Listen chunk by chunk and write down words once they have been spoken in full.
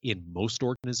in most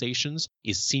organizations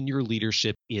is senior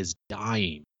leadership is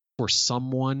dying for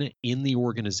someone in the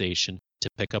organization to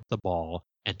pick up the ball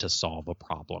and to solve a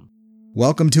problem.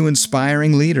 Welcome to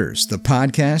Inspiring Leaders, the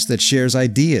podcast that shares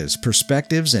ideas,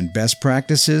 perspectives, and best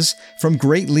practices from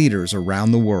great leaders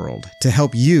around the world to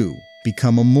help you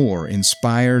become a more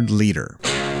inspired leader.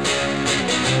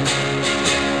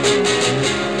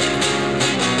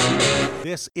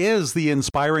 This is the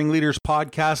Inspiring Leaders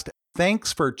podcast.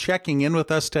 Thanks for checking in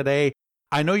with us today.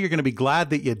 I know you're going to be glad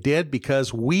that you did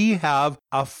because we have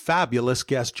a fabulous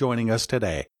guest joining us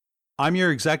today. I'm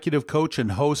your executive coach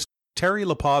and host, Terry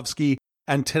Lipovski,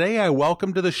 and today I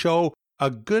welcome to the show a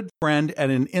good friend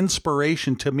and an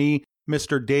inspiration to me,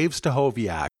 Mr. Dave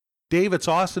Stachowiak. Dave, it's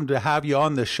awesome to have you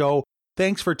on the show.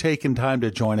 Thanks for taking time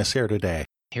to join us here today.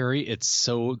 Harry, it's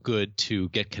so good to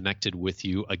get connected with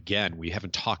you again. We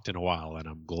haven't talked in a while, and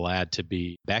I'm glad to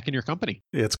be back in your company.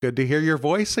 It's good to hear your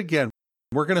voice again.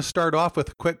 We're going to start off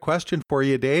with a quick question for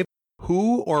you, Dave.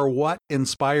 Who or what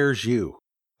inspires you?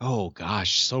 Oh,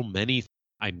 gosh, so many.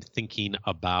 I'm thinking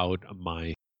about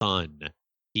my son.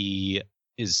 He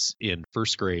is in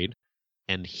first grade,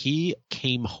 and he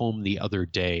came home the other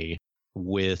day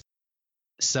with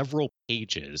several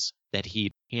pages that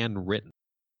he'd handwritten.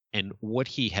 And what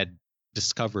he had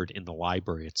discovered in the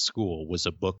library at school was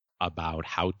a book about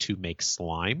how to make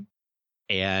slime.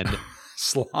 And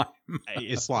Slime.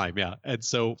 Slime, yeah. And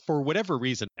so for whatever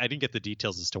reason, I didn't get the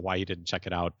details as to why he didn't check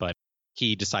it out, but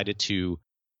he decided to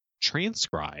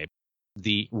transcribe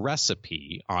the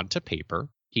recipe onto paper.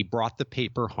 He brought the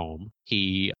paper home.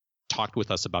 He talked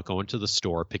with us about going to the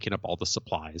store, picking up all the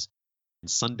supplies. And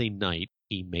Sunday night,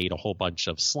 he made a whole bunch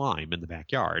of slime in the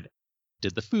backyard,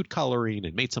 did the food coloring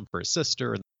and made some for his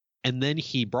sister. And then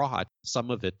he brought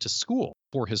some of it to school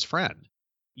for his friend.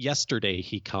 Yesterday,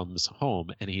 he comes home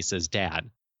and he says,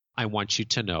 "Dad, I want you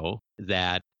to know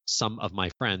that some of my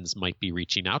friends might be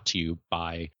reaching out to you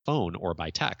by phone or by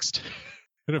text."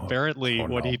 And apparently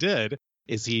what he did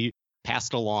is he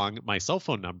passed along my cell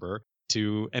phone number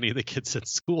to any of the kids at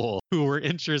school who were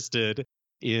interested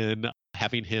in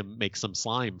having him make some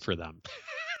slime for them.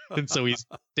 And so he's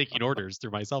taking orders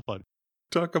through my cell phone.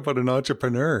 Talk about an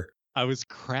entrepreneur. I was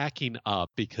cracking up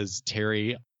because,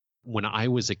 Terry, when I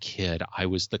was a kid, I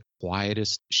was the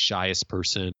quietest, shyest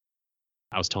person.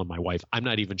 I was telling my wife, I'm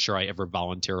not even sure I ever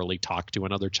voluntarily talked to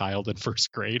another child in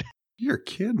first grade. You're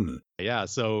kidding. Yeah.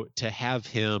 So to have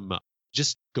him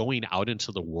just going out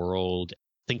into the world,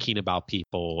 thinking about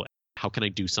people, how can I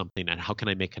do something and how can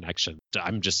I make connection?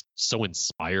 I'm just so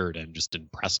inspired and just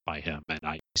impressed by him. And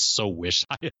I so wish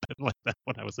I had been like that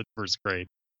when I was in first grade.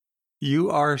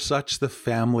 You are such the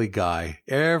family guy.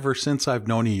 Ever since I've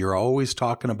known you, you're always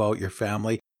talking about your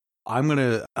family. I'm going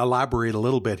to elaborate a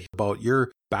little bit about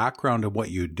your background and what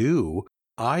you do.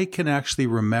 I can actually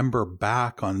remember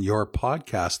back on your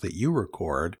podcast that you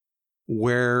record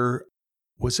where,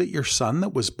 was it your son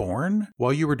that was born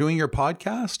while you were doing your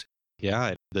podcast?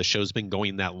 Yeah, the show's been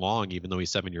going that long, even though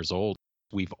he's 7 years old.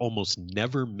 We've almost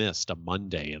never missed a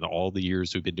Monday in all the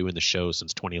years we've been doing the show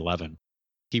since 2011.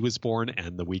 He was born,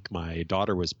 and the week my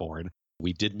daughter was born,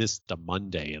 we did miss the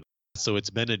Monday. And so it's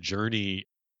been a journey.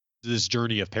 This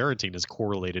journey of parenting is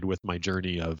correlated with my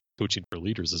journey of coaching for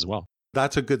leaders as well.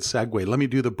 That's a good segue. Let me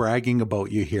do the bragging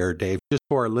about you here, Dave, just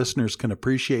so our listeners can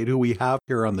appreciate who we have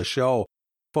here on the show.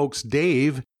 Folks,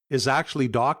 Dave is actually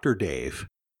Dr. Dave.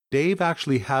 Dave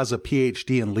actually has a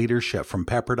PhD in leadership from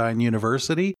Pepperdine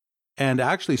University. And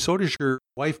actually, so does your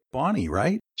wife, Bonnie,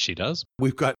 right? She does.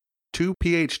 We've got 2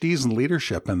 PhDs in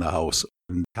leadership in the house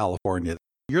in California.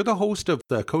 You're the host of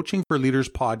the Coaching for Leaders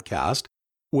podcast,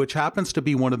 which happens to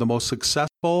be one of the most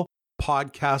successful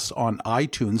podcasts on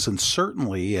iTunes and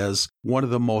certainly is one of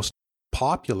the most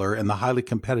popular in the highly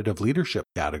competitive leadership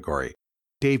category.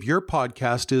 Dave, your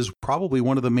podcast is probably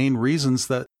one of the main reasons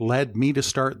that led me to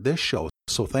start this show.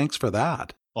 So thanks for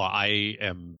that. Well, I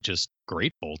am just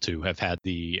grateful to have had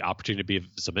the opportunity to be of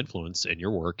some influence in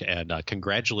your work. And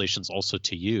congratulations also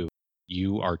to you.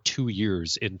 You are 2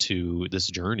 years into this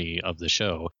journey of the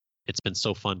show. It's been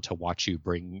so fun to watch you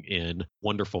bring in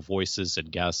wonderful voices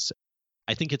and guests.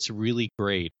 I think it's really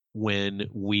great when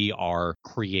we are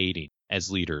creating as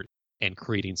leaders and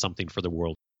creating something for the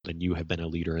world. And you have been a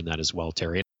leader in that as well,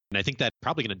 Terry. And I think that's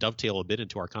probably going to dovetail a bit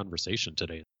into our conversation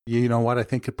today. You know what? I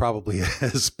think it probably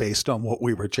is based on what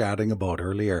we were chatting about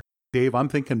earlier. Dave, I'm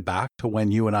thinking back to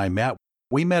when you and I met.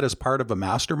 We met as part of a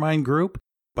mastermind group,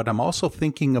 but I'm also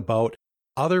thinking about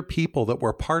other people that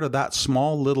were part of that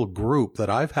small little group that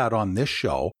I've had on this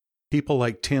show. People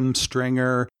like Tim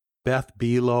Stringer, Beth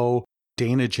Belo,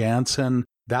 Dana Jansen.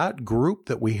 That group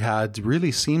that we had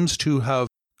really seems to have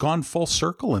gone full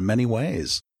circle in many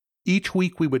ways. each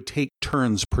week we would take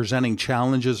turns presenting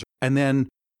challenges, and then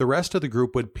the rest of the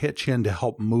group would pitch in to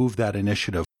help move that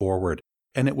initiative forward.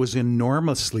 And it was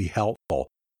enormously helpful.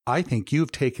 I think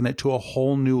you've taken it to a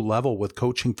whole new level with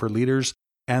Coaching for Leaders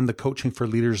and the Coaching for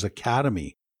Leaders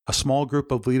Academy, a small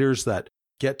group of leaders that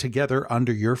get together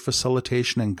under your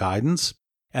facilitation and guidance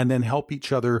and then help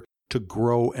each other to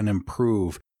grow and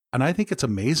improve. And I think it's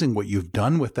amazing what you've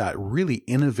done with that really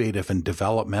innovative and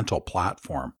developmental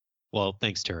platform. Well,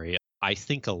 thanks, Terry. I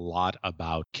think a lot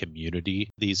about community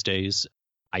these days.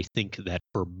 I think that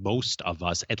for most of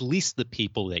us, at least the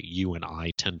people that you and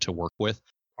I tend to work with,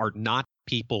 are not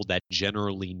people that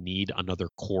generally need another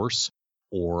course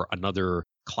or another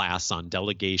class on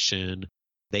delegation.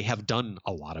 They have done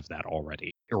a lot of that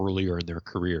already earlier in their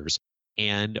careers.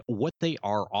 And what they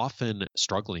are often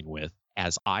struggling with,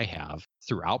 as I have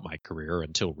throughout my career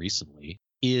until recently,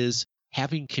 is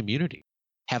having community,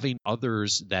 having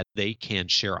others that they can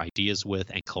share ideas with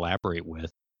and collaborate with.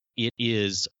 It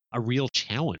is a real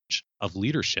challenge of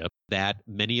leadership that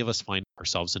many of us find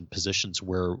ourselves in positions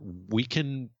where we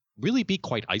can really be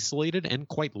quite isolated and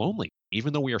quite lonely.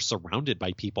 Even though we are surrounded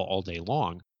by people all day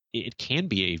long, it can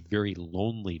be a very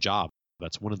lonely job.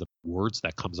 That's one of the words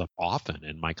that comes up often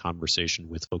in my conversation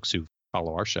with folks who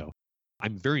follow our show.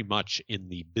 I'm very much in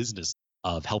the business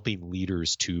of helping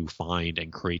leaders to find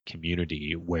and create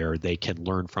community where they can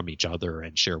learn from each other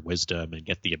and share wisdom and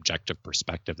get the objective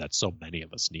perspective that so many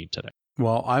of us need today.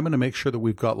 Well, I'm going to make sure that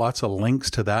we've got lots of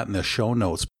links to that in the show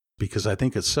notes because I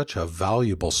think it's such a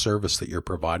valuable service that you're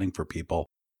providing for people.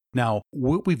 Now,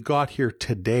 what we've got here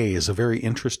today is a very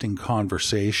interesting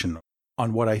conversation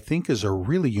on what I think is a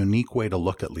really unique way to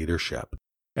look at leadership.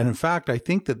 And in fact, I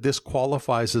think that this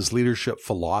qualifies as leadership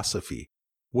philosophy,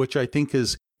 which I think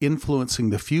is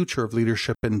influencing the future of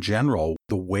leadership in general,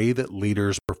 the way that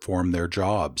leaders perform their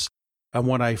jobs. And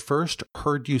when I first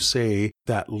heard you say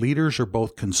that leaders are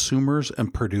both consumers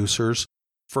and producers,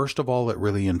 first of all, it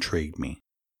really intrigued me.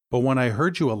 But when I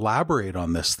heard you elaborate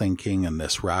on this thinking and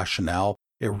this rationale,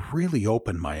 it really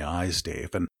opened my eyes,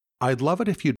 Dave. And I'd love it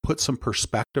if you'd put some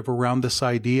perspective around this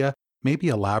idea, maybe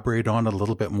elaborate on it a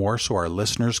little bit more so our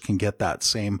listeners can get that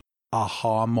same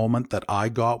aha moment that I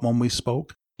got when we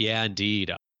spoke. Yeah,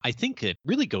 indeed. I think it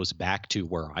really goes back to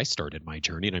where I started my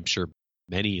journey, and I'm sure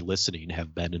many listening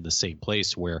have been in the same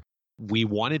place where we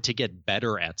wanted to get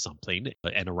better at something.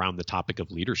 And around the topic of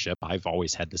leadership, I've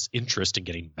always had this interest in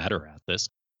getting better at this.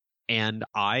 And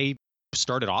I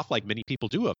started off like many people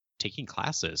do, of taking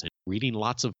classes and reading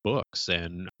lots of books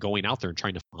and going out there and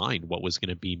trying to find what was going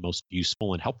to be most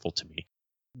useful and helpful to me.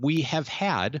 We have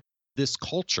had this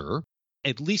culture,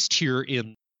 at least here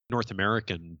in North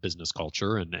American business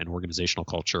culture and organizational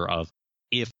culture, of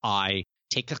if I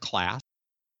take a class,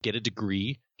 get a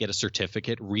degree, get a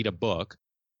certificate, read a book,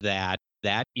 that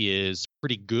is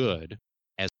pretty good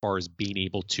as far as being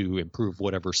able to improve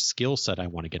whatever skill set I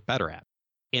want to get better at.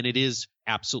 And it is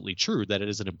absolutely true that it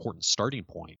is an important starting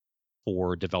point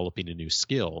for developing a new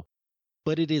skill,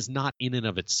 but it is not in and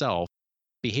of itself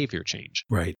behavior change.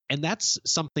 Right. And that's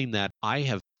something that I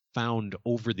have found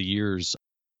over the years.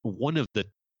 One of the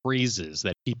phrases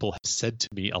that people have said to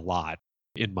me a lot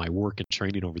in my work and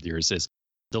training over the years is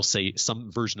they'll say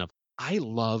some version of, I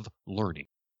love learning.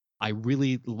 I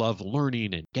really love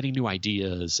learning and getting new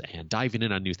ideas and diving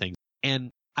in on new things. And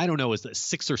I don't know, it was the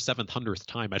 6th or 7th, 100th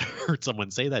time I'd heard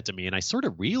someone say that to me. And I sort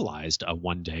of realized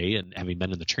one day, and having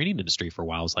been in the training industry for a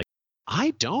while, I was like,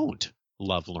 I don't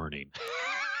love learning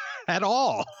at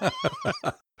all.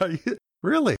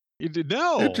 Really?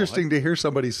 No. Interesting to hear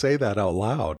somebody say that out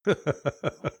loud.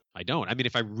 I don't. I mean,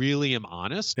 if I really am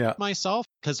honest with myself,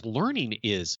 because learning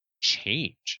is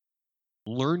change.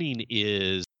 Learning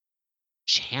is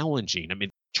challenging. I mean,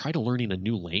 try to learning a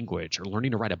new language or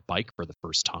learning to ride a bike for the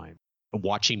first time.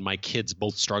 Watching my kids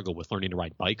both struggle with learning to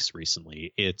ride bikes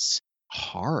recently, it's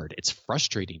hard. It's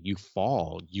frustrating. You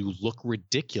fall. You look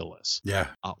ridiculous. Yeah.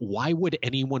 Why would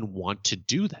anyone want to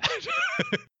do that?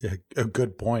 Yeah, a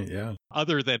good point. Yeah.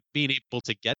 Other than being able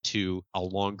to get to a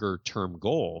longer term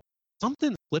goal,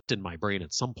 something flipped in my brain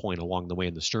at some point along the way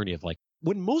in this journey of like,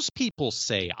 when most people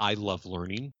say, I love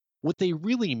learning, what they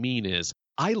really mean is,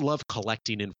 I love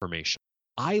collecting information.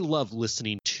 I love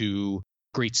listening to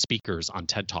great speakers on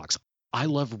TED Talks. I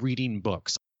love reading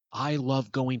books. I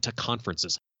love going to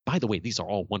conferences. By the way, these are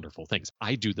all wonderful things.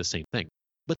 I do the same thing.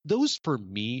 But those for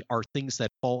me are things that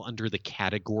fall under the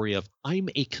category of I'm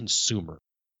a consumer.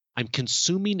 I'm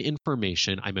consuming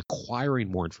information. I'm acquiring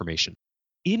more information.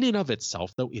 In and of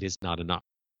itself, though, it is not enough.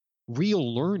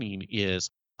 Real learning is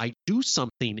I do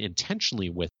something intentionally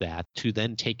with that to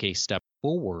then take a step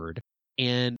forward,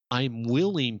 and I'm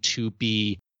willing to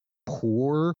be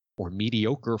poor or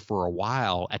mediocre for a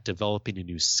while at developing a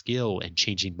new skill and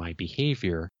changing my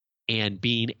behavior, and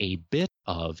being a bit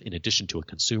of, in addition to a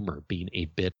consumer, being a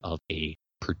bit of a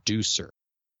producer.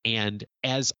 And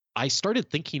as I started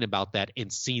thinking about that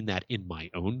and seeing that in my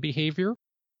own behavior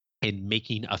and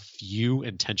making a few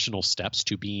intentional steps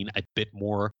to being a bit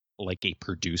more like a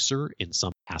producer in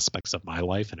some aspects of my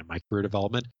life and in my career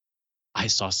development, I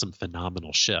saw some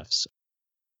phenomenal shifts.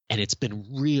 And it's been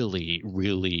really,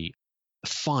 really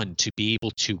fun to be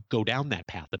able to go down that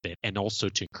path a bit and also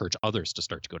to encourage others to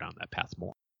start to go down that path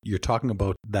more. You're talking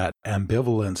about that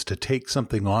ambivalence to take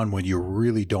something on when you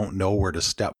really don't know where to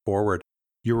step forward.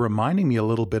 You're reminding me a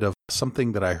little bit of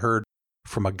something that I heard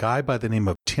from a guy by the name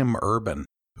of Tim Urban,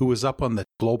 who was up on the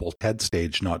Global TED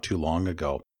stage not too long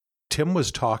ago. Tim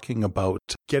was talking about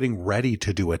getting ready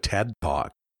to do a TED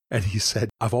Talk. And he said,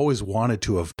 I've always wanted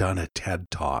to have done a TED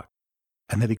Talk.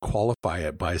 And then he qualified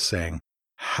it by saying,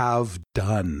 have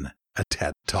done a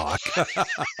TED Talk.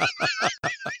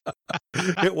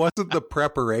 It wasn't the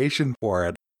preparation for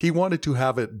it. He wanted to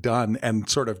have it done and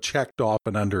sort of checked off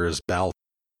and under his belt.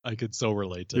 I could so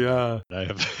relate to that. I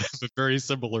have a very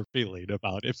similar feeling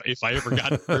about if I ever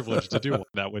got the privilege to do one,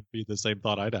 that would be the same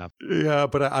thought I'd have. Yeah,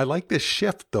 but I like this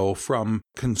shift, though, from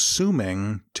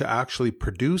consuming to actually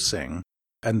producing,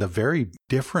 and the very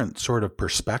different sort of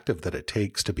perspective that it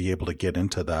takes to be able to get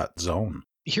into that zone.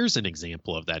 Here's an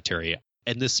example of that, Terry.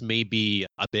 And this may be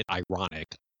a bit ironic,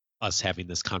 us having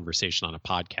this conversation on a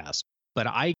podcast, but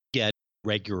I get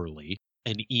regularly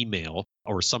an email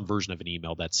or some version of an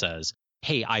email that says,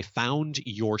 hey, I found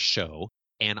your show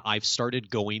and I've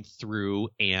started going through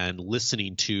and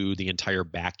listening to the entire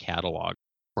back catalog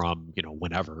from,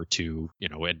 whenever to,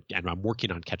 and I'm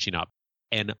working on catching up.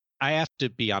 And I have to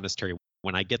be honest, Terry,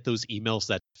 when I get those emails,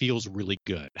 that feels really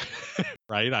good,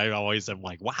 right? I always am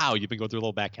like, wow, you've been going through a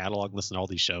little back catalog, listening to all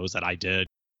these shows that I did.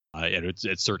 And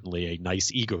it's certainly a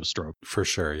nice ego stroke. For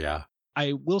sure, yeah.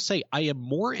 I will say I am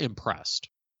more impressed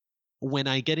when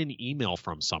I get an email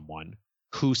from someone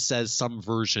who says some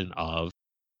version of,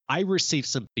 I received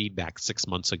some feedback 6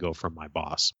 months ago from my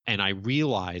boss, and I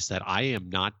realized that I am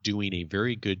not doing a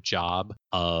very good job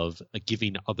of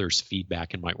giving others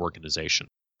feedback in my organization.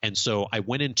 And so I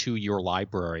went into your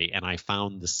library and I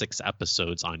found the 6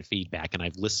 episodes on feedback, and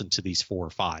I've listened to these 4 or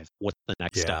 5. What's the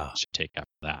next step I should take after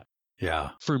that?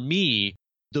 Yeah. For me,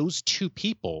 those two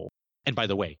people, and by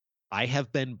the way, I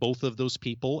have been both of those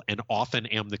people and often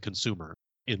am the consumer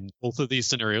in both of these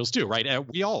scenarios too, right?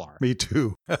 We all are. Me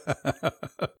too.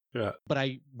 Yeah. But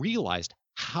I realized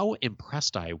how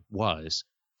impressed I was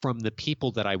from the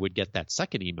people that I would get that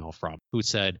second email from who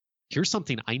said, here's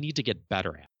something I need to get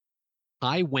better at.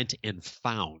 I went and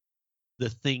found the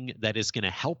thing that is going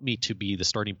to help me to be the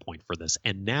starting point for this.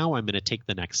 And now I'm going to take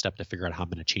the next step to figure out how I'm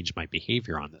going to change my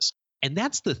behavior on this. And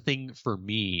that's the thing for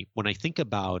me when I think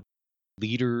about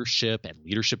leadership and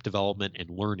leadership development and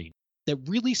learning, that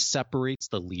really separates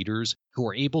the leaders who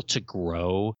are able to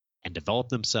grow and develop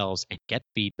themselves and get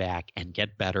feedback and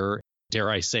get better, dare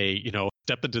I say,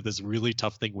 step into this really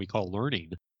tough thing we call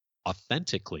learning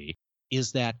authentically,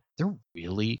 is that they're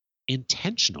really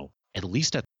intentional, at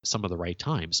least at some of the right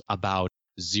times, about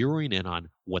zeroing in on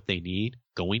what they need,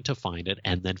 going to find it,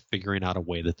 and then figuring out a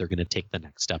way that they're going to take the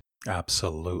next step.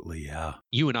 Absolutely, yeah.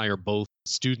 You and I are both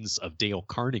students of Dale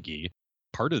Carnegie.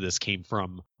 Part of this came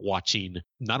from watching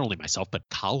not only myself, but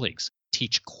colleagues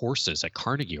teach courses at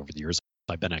Carnegie over the years.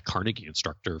 I've been a Carnegie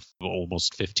instructor for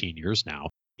almost 15 years now.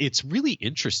 It's really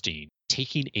interesting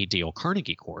taking a Dale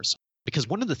Carnegie course, because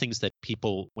one of the things that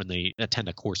people, when they attend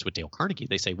a course with Dale Carnegie,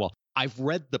 they say, well, I've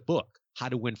read the book, How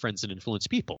to Win Friends and Influence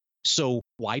People. So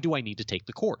why do I need to take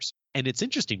the course? And it's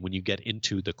interesting when you get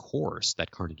into the course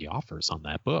that Carnegie offers on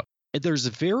that book, there's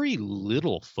very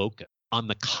little focus on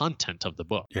the content of the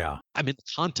book. Yeah. I mean,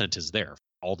 the content is there,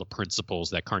 all the principles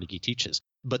that Carnegie teaches,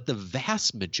 but the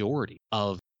vast majority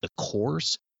of the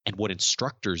course and what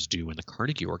instructors do in the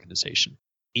Carnegie organization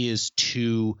is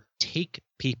to take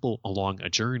people along a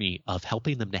journey of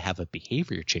helping them to have a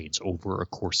behavior change over a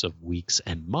course of weeks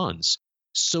and months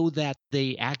so that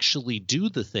they actually do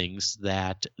the things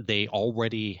that they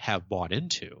already have bought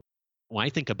into. When I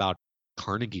think about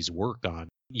Carnegie's work on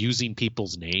using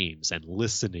people's names and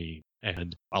listening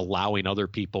and allowing other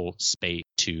people space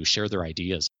to share their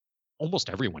ideas, almost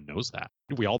everyone knows that.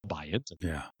 We all buy into that.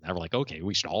 Yeah. And we're like, okay,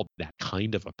 we should all be that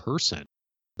kind of a person.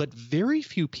 But very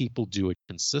few people do it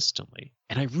consistently.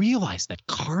 And I realized that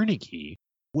Carnegie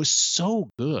was so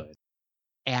good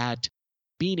at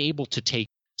being able to take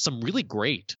some really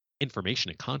great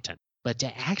information and content, but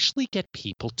to actually get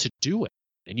people to do it.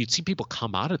 And you'd see people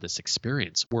come out of this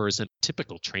experience, whereas in a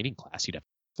typical training class, you'd have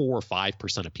 4 or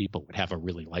 5% of people would have a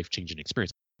really life-changing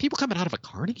experience. People coming out of a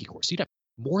Carnegie course, you'd have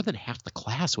more than half the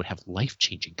class would have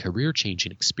life-changing,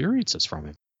 career-changing experiences from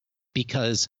it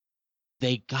because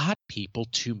they got people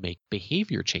to make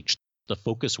behavior change. The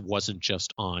focus wasn't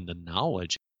just on the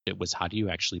knowledge. It was how do you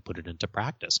actually put it into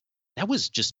practice? That was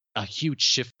just a huge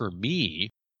shift for me,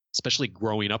 especially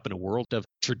growing up in a world of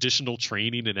traditional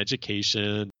training and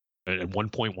education. At one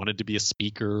point wanted to be a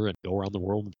speaker and go around the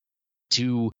world,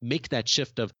 to make that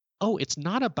shift of, oh, it's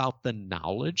not about the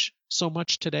knowledge so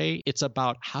much today. It's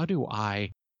about how do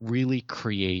I really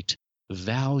create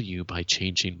value by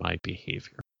changing my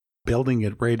behavior? Building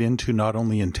it right into not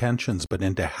only intentions, but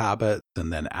into habits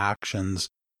and then actions,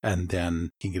 and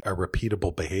then you get a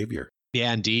repeatable behavior.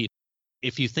 Yeah, indeed.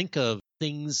 If you think of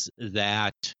things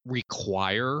that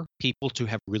require people to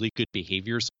have really good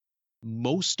behaviors,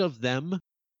 most of them,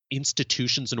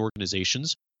 institutions and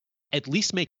organizations, at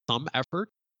least make some effort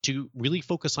to really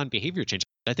focus on behavior change.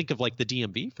 I think of like the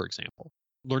DMV, for example,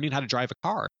 learning how to drive a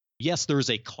car. Yes, there's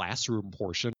a classroom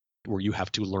portion where you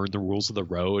have to learn the rules of the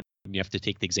road and you have to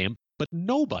take the exam, but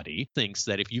nobody thinks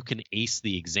that if you can ace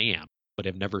the exam but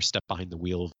have never stepped behind the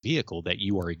wheel of a vehicle that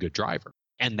you are a good driver.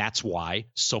 And that's why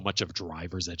so much of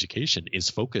driver's education is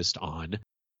focused on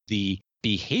the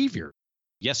behavior.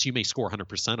 Yes, you may score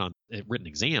 100% on a written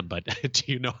exam, but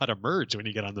do you know how to merge when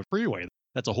you get on the freeway?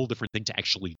 That's a whole different thing to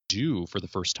actually do for the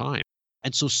first time.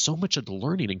 And so much of the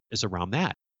learning is around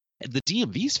that. The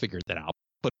DMV's figured that out,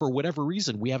 but for whatever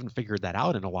reason, we haven't figured that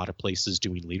out in a lot of places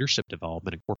doing leadership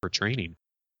development and corporate training.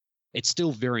 It's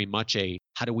still very much a,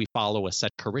 how do we follow a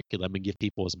set curriculum and give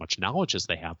people as much knowledge as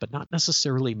they have, but not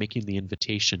necessarily making the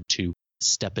invitation to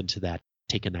step into that,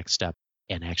 take a next step,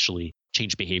 and actually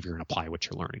change behavior and apply what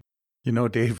you're learning. You know,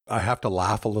 Dave, I have to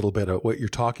laugh a little bit at what you're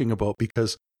talking about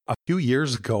because a few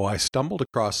years ago, I stumbled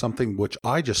across something which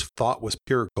I just thought was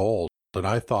pure gold. And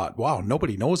I thought, wow,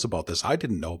 nobody knows about this. I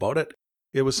didn't know about it.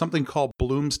 It was something called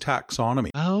Bloom's taxonomy.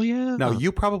 Oh, yeah. Now,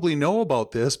 you probably know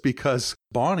about this because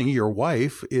Bonnie, your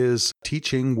wife, is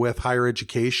teaching with higher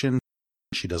education.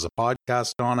 She does a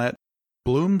podcast on it.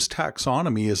 Bloom's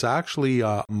taxonomy is actually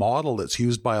a model that's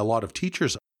used by a lot of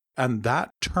teachers. And that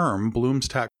term, Bloom's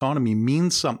taxonomy,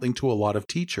 means something to a lot of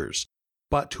teachers,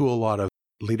 but to a lot of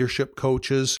leadership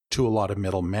coaches, to a lot of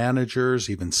middle managers,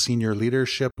 even senior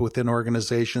leadership within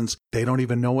organizations, they don't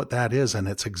even know what that is. And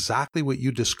it's exactly what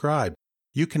you described.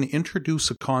 You can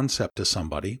introduce a concept to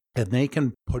somebody and they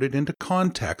can put it into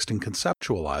context and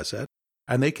conceptualize it,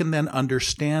 and they can then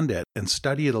understand it and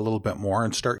study it a little bit more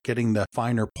and start getting the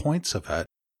finer points of it.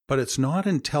 But it's not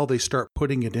until they start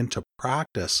putting it into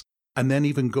practice and then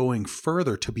even going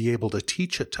further to be able to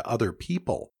teach it to other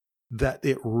people that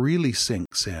it really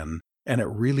sinks in and it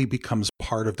really becomes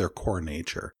part of their core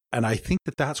nature. And I think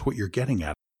that that's what you're getting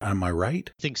at. Am I right?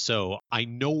 I think so. I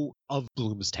know of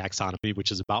Bloom's taxonomy,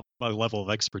 which is about my level of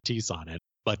expertise on it.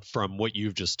 But from what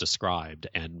you've just described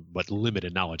and what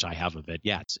limited knowledge I have of it,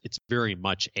 yeah, it's very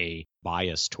much a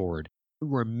bias toward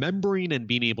remembering and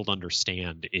being able to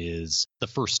understand is the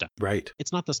first step. Right.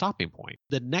 It's not the stopping point.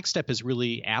 The next step is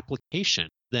really application,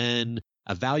 then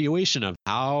evaluation of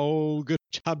how good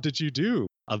a job did you do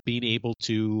of being able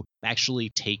to actually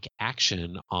take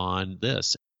action on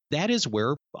this. That is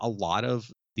where a lot of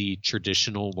the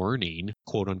traditional learning,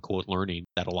 quote unquote learning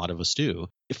that a lot of us do,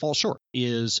 it falls short,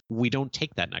 is we don't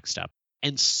take that next step.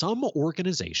 And some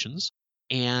organizations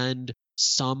and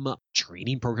some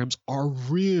training programs are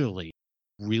really,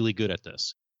 really good at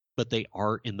this, but they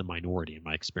are in the minority in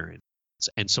my experience.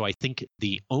 And so I think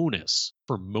the onus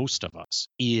for most of us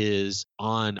is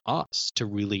on us to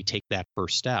really take that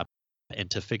first step and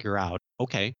to figure out,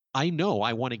 okay, I know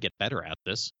I want to get better at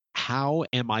this. How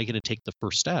am I going to take the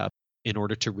first step in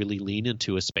order to really lean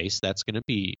into a space that's going to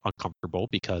be uncomfortable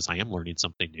because I am learning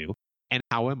something new? And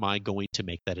how am I going to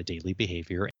make that a daily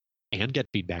behavior and get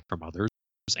feedback from others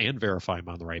and verify I'm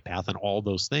on the right path and all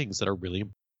those things that are really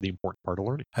the important part of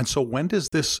learning? And so when does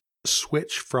this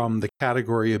switch from the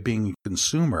category of being a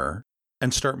consumer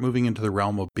and start moving into the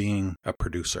realm of being a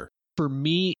producer? For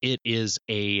me, it is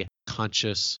a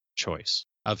conscious choice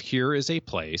of here is a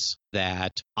place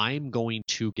that I'm going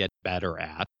to get better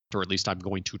at, or at least I'm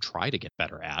going to try to get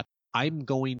better at. I'm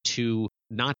going to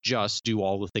not just do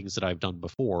all the things that I've done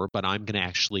before, but I'm going to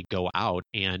actually go out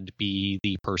and be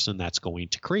the person that's going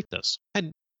to create this.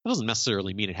 And that doesn't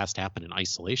necessarily mean it has to happen in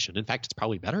isolation. In fact, it's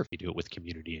probably better if you do it with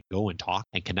community and go and talk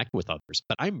and connect with others.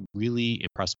 But I'm really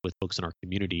impressed with folks in our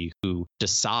community who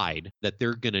decide that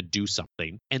they're going to do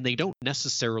something and they don't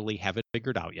necessarily have it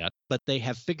figured out yet, but they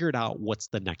have figured out what's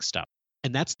the next step.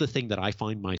 And that's the thing that I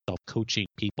find myself coaching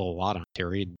people a lot on,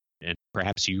 Terry. And and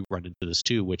perhaps you run into this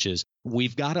too, which is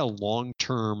we've got a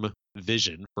long-term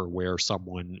vision for where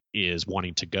someone is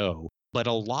wanting to go. But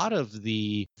a lot of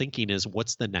the thinking is,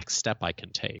 what's the next step I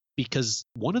can take? Because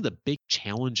one of the big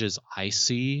challenges I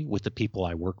see with the people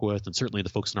I work with, and certainly the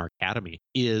folks in our academy,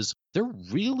 is they're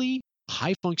really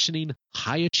high-functioning,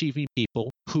 high-achieving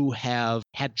people who have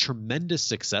had tremendous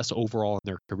success overall in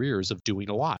their careers of doing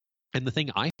a lot. And the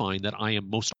thing I find that I am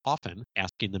most often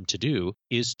asking them to do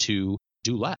is to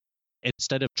do less.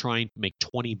 Instead of trying to make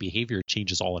 20 behavior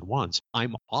changes all at once,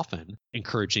 I'm often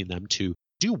encouraging them to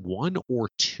do one or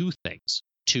two things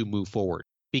to move forward.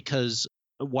 Because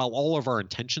while all of our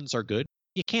intentions are good,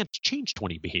 you can't change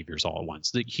 20 behaviors all at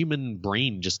once. The human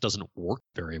brain just doesn't work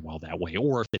very well that way.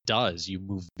 Or if it does, you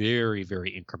move very,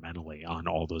 very incrementally on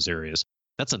all those areas.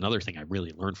 That's another thing I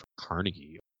really learned from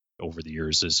Carnegie over the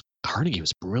years is Carnegie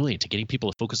was brilliant at getting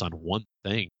people to focus on one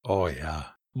thing. Oh, yeah.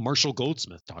 Marshall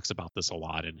Goldsmith talks about this a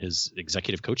lot in his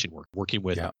executive coaching work, working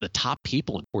with the top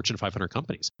people in Fortune 500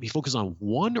 companies. He focused on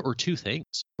one or two things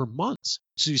for months.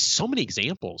 So there's so many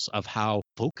examples of how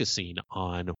focusing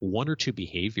on one or two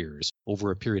behaviors over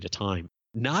a period of time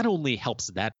not only helps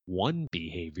that one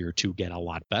behavior to get a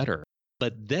lot better,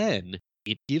 but then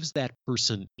it gives that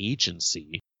person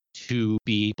agency to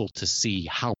be able to see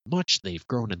how much they've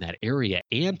grown in that area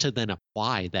and to then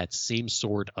apply that same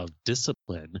sort of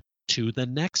discipline to the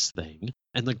next thing.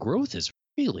 And the growth is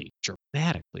really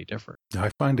dramatically different.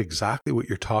 I find exactly what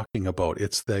you're talking about.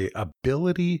 It's the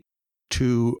ability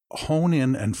to hone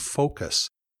in and focus,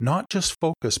 not just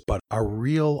focus, but a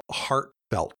real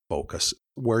heartfelt focus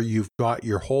where you've got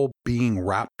your whole being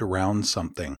wrapped around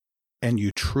something and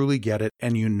you truly get it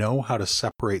and you know how to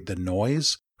separate the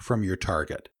noise from your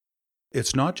target.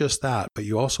 It's not just that, but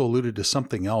you also alluded to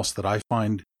something else that I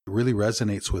find really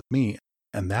resonates with me,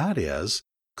 and that is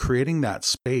creating that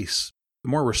space. The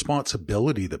more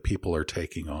responsibility that people are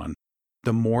taking on,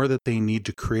 the more that they need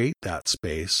to create that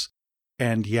space,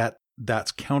 and yet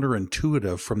that's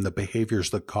counterintuitive from the behaviors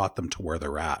that got them to where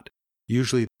they're at.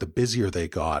 Usually the busier they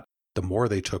got, the more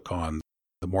they took on,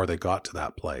 the more they got to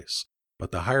that place.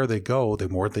 But the higher they go, the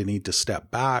more they need to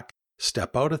step back,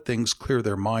 step out of things, clear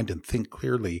their mind, and think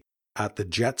clearly at the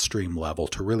jet stream level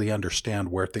to really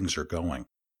understand where things are going.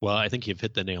 Well, I think you've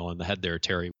hit the nail on the head there,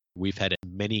 Terry. We've had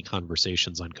many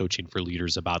conversations on Coaching for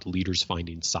Leaders about leaders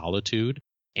finding solitude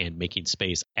and making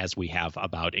space, as we have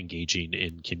about engaging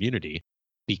in community,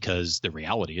 because the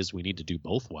reality is we need to do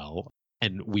both well.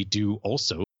 And we do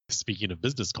also, speaking of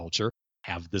business culture,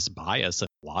 have this bias of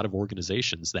a lot of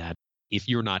organizations that if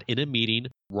you're not in a meeting,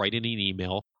 writing an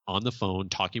email, on the phone,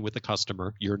 talking with the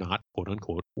customer, you're not, quote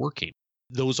unquote, working.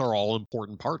 Those are all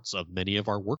important parts of many of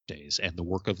our work days and the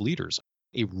work of leaders.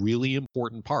 A really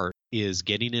important part is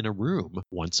getting in a room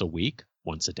once a week,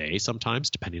 once a day sometimes,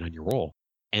 depending on your role,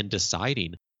 and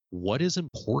deciding what is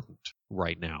important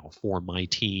right now for my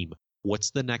team.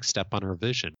 What's the next step on our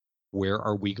vision? Where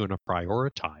are we going to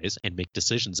prioritize and make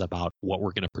decisions about what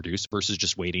we're going to produce versus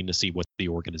just waiting to see what the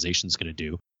organization's going to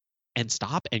do? And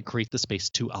stop and create the space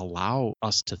to allow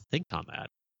us to think on that.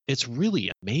 It's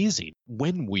really amazing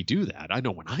when we do that. I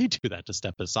know when I do that, to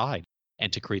step aside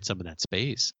and to create some of that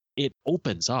space, it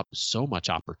opens up so much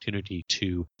opportunity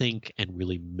to think and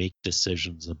really make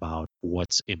decisions about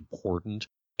what's important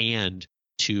and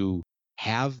to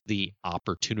have the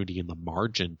opportunity and the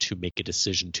margin to make a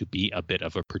decision to be a bit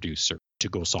of a producer, to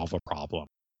go solve a problem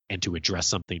and to address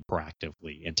something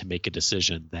proactively and to make a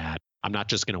decision that I'm not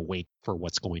just going to wait for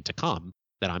what's going to come,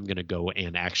 that I'm going to go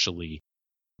and actually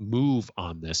move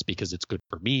on this because it's good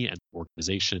for me and the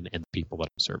organization and the people that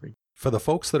I'm serving. For the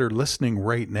folks that are listening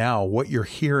right now, what you're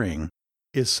hearing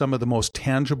is some of the most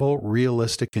tangible,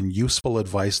 realistic, and useful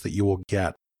advice that you will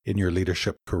get in your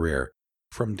leadership career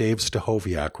from Dave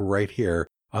Stachowiak right here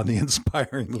on the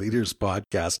Inspiring Leaders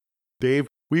podcast. Dave,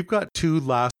 we've got two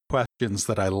last questions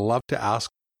that I love to ask,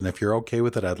 and if you're okay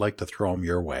with it, I'd like to throw them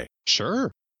your way.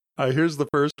 Sure. Here's the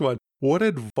first one. What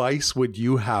advice would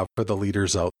you have for the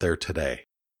leaders out there today?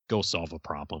 Go solve a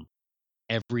problem.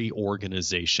 Every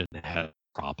organization has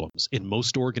problems. In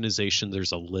most organizations,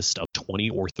 there's a list of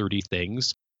 20 or 30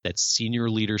 things that senior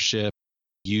leadership,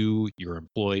 you, your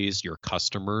employees, your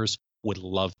customers would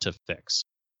love to fix.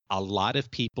 A lot of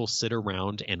people sit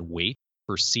around and wait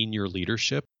for senior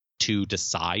leadership to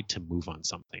decide to move on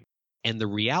something. And the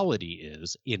reality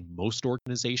is, in most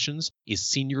organizations, is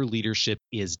senior leadership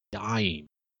is dying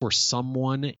for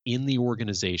someone in the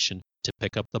organization to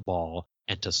pick up the ball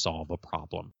and to solve a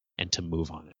problem and to move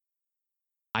on it.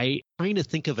 I'm trying to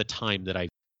think of a time that I've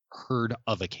heard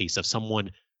of a case of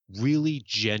someone really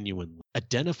genuinely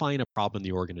identifying a problem in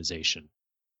the organization,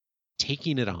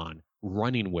 taking it on,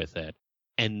 running with it,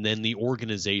 and then the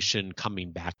organization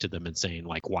coming back to them and saying,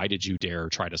 like, why did you dare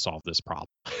try to solve this problem?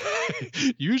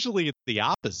 Usually it's the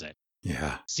opposite.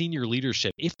 Yeah. Senior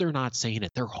leadership, if they're not saying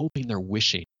it, they're hoping, they're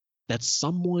wishing that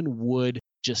someone would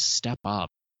just step up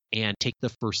and take the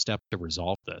first step to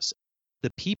resolve this.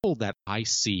 The people that I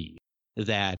see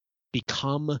that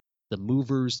become the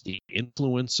movers, the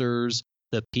influencers,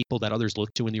 the people that others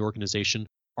look to in the organization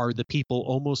are the people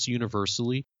almost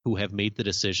universally who have made the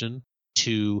decision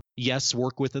to, yes,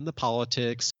 work within the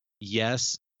politics,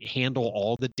 yes, handle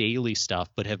all the daily stuff,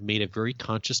 but have made a very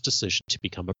conscious decision to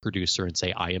become a producer and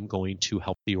say, I am going to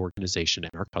help the organization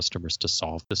and our customers to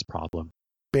solve this problem.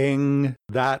 Bing.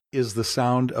 That is the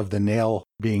sound of the nail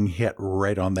being hit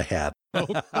right on the head. Oh,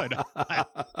 good.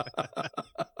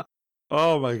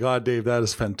 Oh my God, Dave, that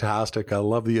is fantastic. I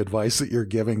love the advice that you're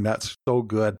giving. That's so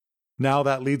good. Now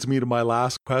that leads me to my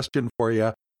last question for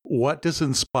you. What does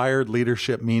inspired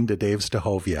leadership mean to Dave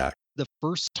Stachowiak? The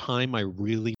first time I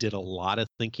really did a lot of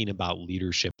thinking about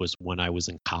leadership was when I was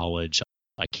in college.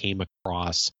 I came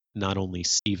across not only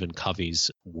Stephen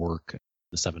Covey's work,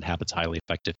 The 7 Habits of Highly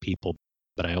Effective People,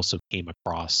 but I also came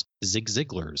across Zig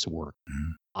Ziglar's work.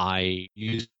 Mm-hmm. I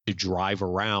used to drive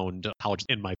around college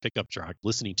in my pickup truck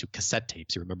listening to cassette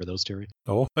tapes. You remember those, Terry?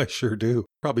 Oh, I sure do.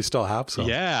 Probably still have some.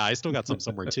 Yeah, I still got some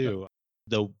somewhere too.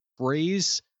 The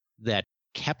phrase that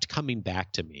kept coming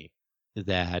back to me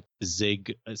that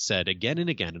Zig said again and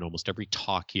again in almost every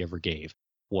talk he ever gave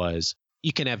was,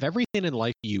 you can have everything in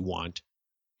life you want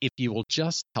if you will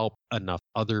just help enough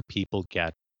other people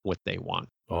get what they want.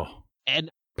 Oh, and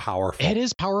powerful. It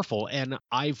is powerful. And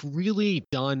I've really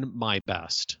done my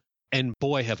best. And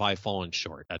boy, have I fallen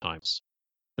short at times.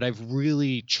 But I've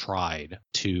really tried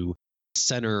to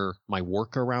center my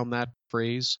work around that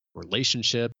phrase,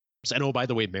 relationships. And oh, by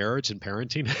the way, marriage and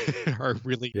parenting are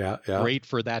really great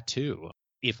for that too.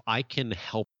 If I can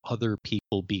help other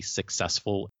people be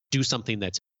successful, do something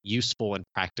that's useful and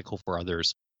practical for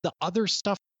others, the other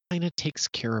stuff kind of takes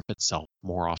care of itself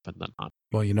more often than not.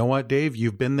 Well, you know what, Dave?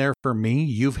 You've been there for me.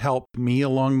 You've helped me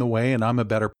along the way, and I'm a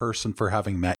better person for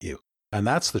having met you. And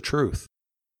that's the truth.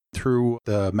 Through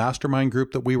the mastermind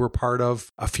group that we were part of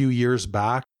a few years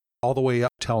back, all the way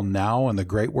up till now, and the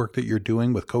great work that you're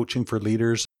doing with Coaching for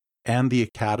Leaders and the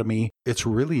Academy, it's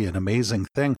really an amazing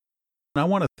thing. And I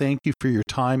want to thank you for your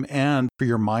time and for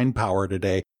your mind power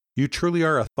today. You truly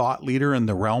are a thought leader in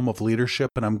the realm of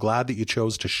leadership, and I'm glad that you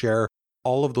chose to share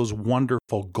all of those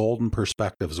wonderful golden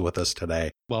perspectives with us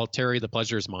today. Well, Terry, the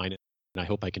pleasure is mine, and I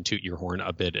hope I can toot your horn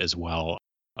a bit as well.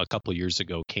 A couple of years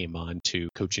ago, came on to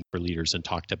Coaching for Leaders and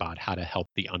talked about how to help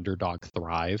the underdog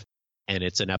thrive. And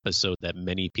it's an episode that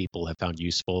many people have found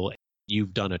useful.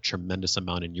 You've done a tremendous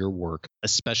amount in your work,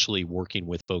 especially working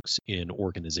with folks in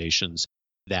organizations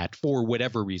that, for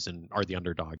whatever reason, are the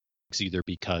underdogs, either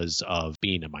because of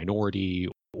being a minority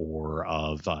or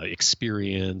of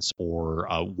experience or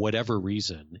whatever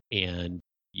reason. And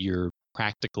your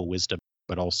practical wisdom,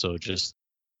 but also just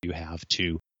you have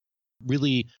to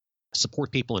really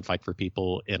support people and fight for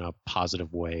people in a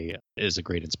positive way is a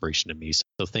great inspiration to me.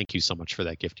 So thank you so much for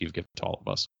that gift you've given to all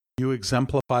of us. You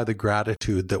exemplify the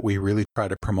gratitude that we really try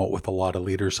to promote with a lot of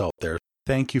leaders out there.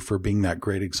 Thank you for being that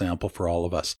great example for all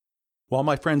of us. Well,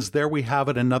 my friends, there we have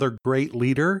it, another great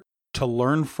leader to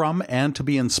learn from and to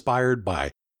be inspired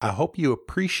by. I hope you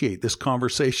appreciate this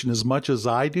conversation as much as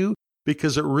I do,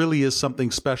 because it really is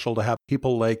something special to have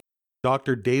people like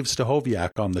Dr. Dave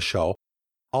Stachowiak on the show.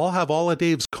 I'll have all of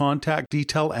Dave's contact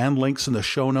detail and links in the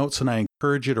show notes, and I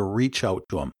encourage you to reach out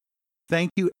to him.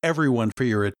 Thank you, everyone, for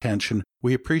your attention.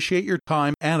 We appreciate your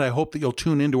time, and I hope that you'll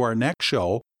tune into our next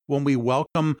show when we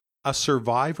welcome a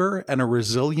survivor and a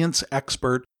resilience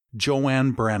expert,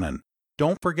 Joanne Brennan.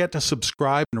 Don't forget to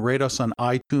subscribe and rate us on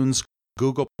iTunes,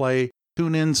 Google Play,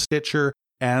 TuneIn, Stitcher,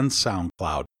 and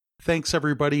SoundCloud. Thanks,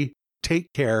 everybody.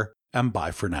 Take care, and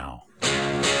bye for now.